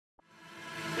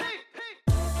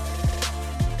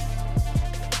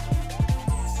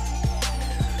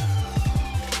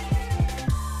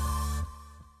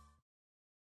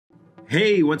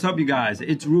Hey, what's up you guys?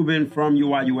 It's Ruben from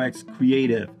UI UX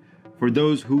Creative. For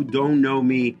those who don't know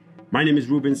me, my name is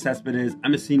Ruben Cespedes.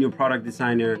 I'm a senior product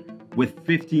designer with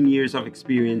 15 years of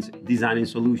experience designing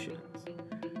solutions.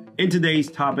 In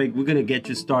today's topic, we're gonna get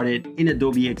you started in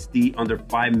Adobe XD under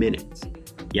 5 minutes.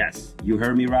 Yes, you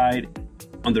heard me right,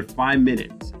 under 5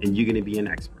 minutes, and you're gonna be an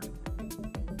expert.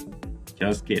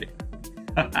 Just kidding.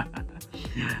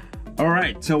 All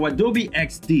right, so Adobe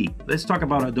XD, let's talk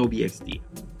about Adobe XD.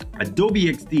 Adobe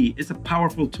XD is a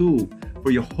powerful tool for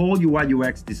your whole UI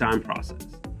UX design process.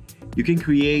 You can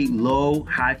create low,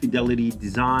 high fidelity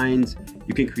designs,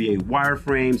 you can create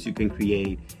wireframes, you can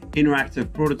create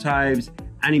interactive prototypes,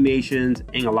 animations,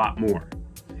 and a lot more.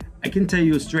 I can tell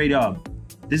you straight up,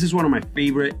 this is one of my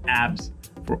favorite apps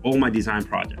for all my design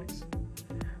projects.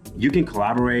 You can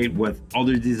collaborate with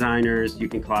other designers, you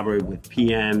can collaborate with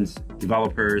PMs,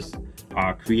 developers,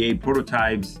 create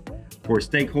prototypes for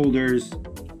stakeholders,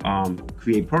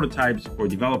 create prototypes for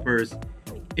developers.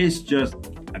 It's just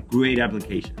a great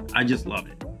application. I just love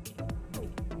it.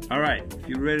 All right, if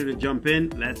you're ready to jump in,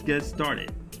 let's get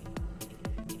started.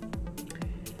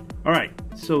 All right,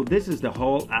 so this is the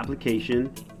whole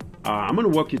application. I'm gonna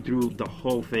walk you through the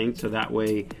whole thing so that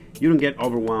way you don't get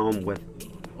overwhelmed with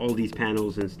all these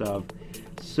panels and stuff.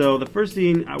 So the first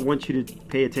thing I want you to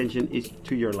pay attention is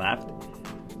to your left.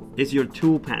 It's your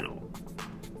tool panel.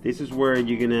 This is where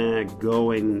you're gonna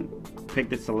go and pick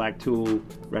the select tool,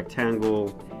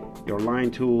 rectangle, your line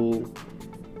tool,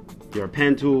 your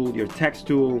pen tool, your text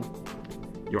tool,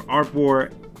 your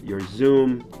artboard, your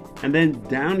zoom, and then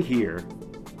down here,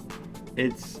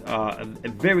 it's a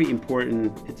very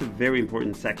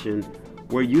important section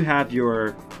where you have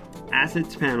your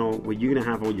assets panel, where you're gonna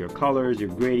have all your colors, your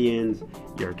gradients,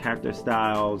 your character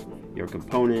styles, your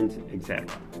components, etc.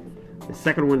 The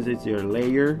second one is your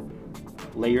layers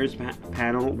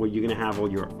panel, where you're gonna have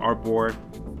all your artboard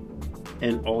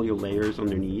and all your layers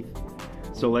underneath.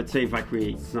 So let's say if I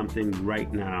create something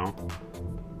right now,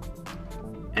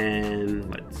 and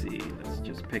let's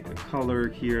just pick a color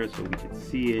here so we can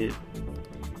see it.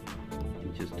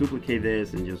 And just duplicate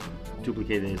this and just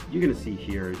duplicate this. You're gonna see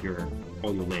here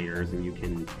all your layers, and you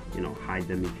can hide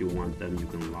them if you want them. You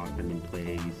can lock them in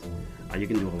place. You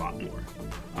can do a lot more.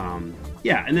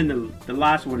 Yeah, and then the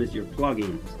last one is your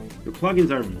plugins. Your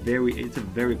plugins are it's a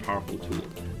very powerful tool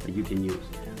that you can use.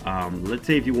 Let's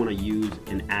say if you want to use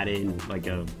and add in like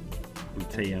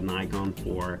let's say an icon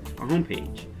for a home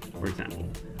page, for example.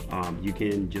 You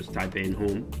can just type in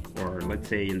home, or let's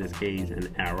say in this case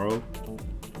an arrow.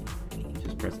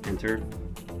 Just press enter,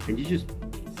 and you just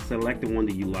select the one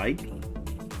that you like.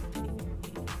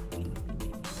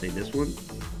 Say this one.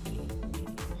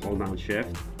 Hold down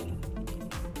shift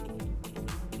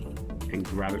and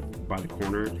grab it by the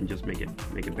corner and just make it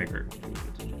bigger.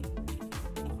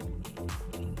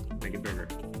 Make it bigger.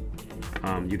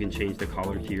 You can change the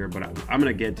color here, but I'm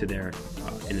gonna get to there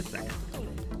in a second.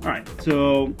 All right,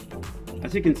 so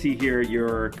as you can see here,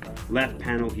 your left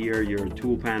panel here, your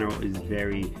tool panel is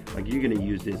you're gonna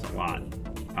use this a lot,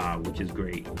 which is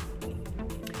great.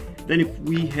 Then if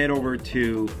we head over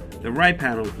to the right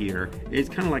panel here, it's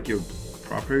kind of like your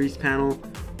properties panel,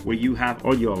 where you have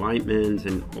all your alignments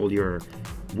and all your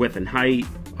width and height,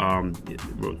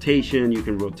 rotation. You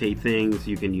can rotate things.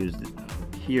 You can use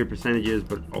here percentages,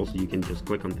 but also you can just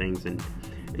click on things and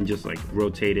just like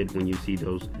rotate it when you see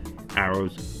those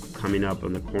arrows coming up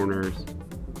on the corners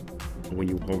when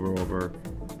you hover over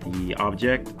the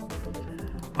object.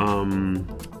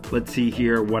 Let's see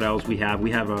here what else we have.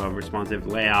 We have a responsive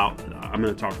layout. I'm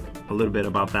going to talk a little bit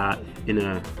about that in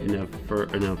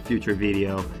a future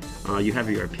video. You have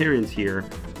your appearance here,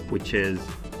 which is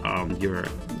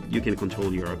you can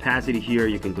control your opacity here.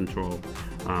 You can control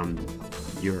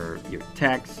your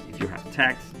text. If you have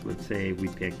text, let's say we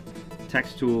pick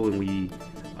text tool and we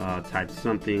type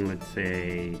something. Let's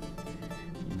say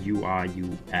UI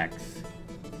UX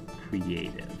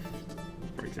Creative,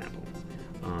 for example.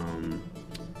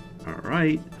 All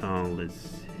right,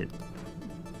 let's hit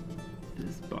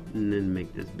this button and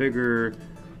make this bigger.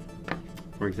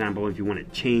 For example, if you want to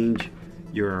change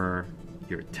your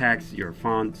text, your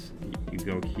fonts, you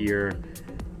go here,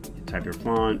 you type your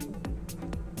font,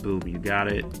 boom, you got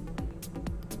it.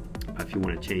 If you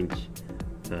want to change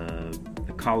the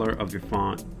color of your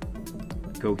font,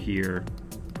 go here,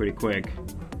 pretty quick,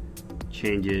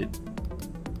 change it,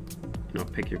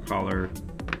 pick your color.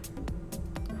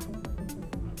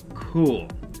 Cool.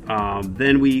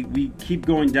 Then we keep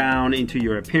going down into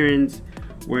your appearance,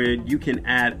 where you can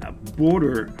add a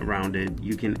border around it.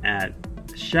 You can add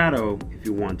a shadow if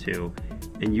you want to,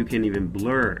 and you can even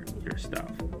blur your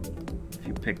stuff. If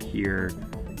you pick here,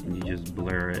 and you just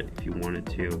blur it if you wanted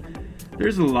to.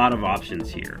 There's a lot of options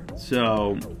here.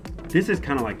 So this is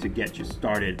kind of like to get you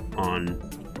started on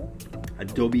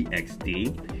Adobe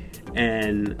XD,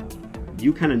 and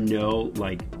you kind of know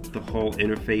like the whole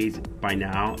interface by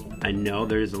now. I know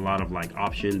there's a lot of like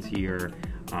options here,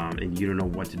 and you don't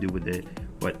know what to do with it,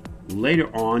 but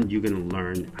later on you're going to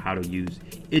learn how to use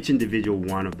each individual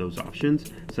one of those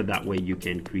options, so that way you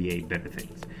can create better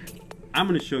things. I'm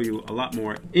going to show you a lot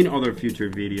more in other future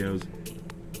videos,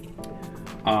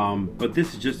 but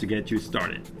this is just to get you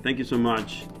started. Thank you so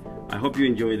much. I hope you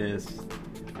enjoy this.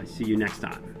 I see you next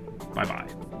time. Bye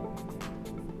bye.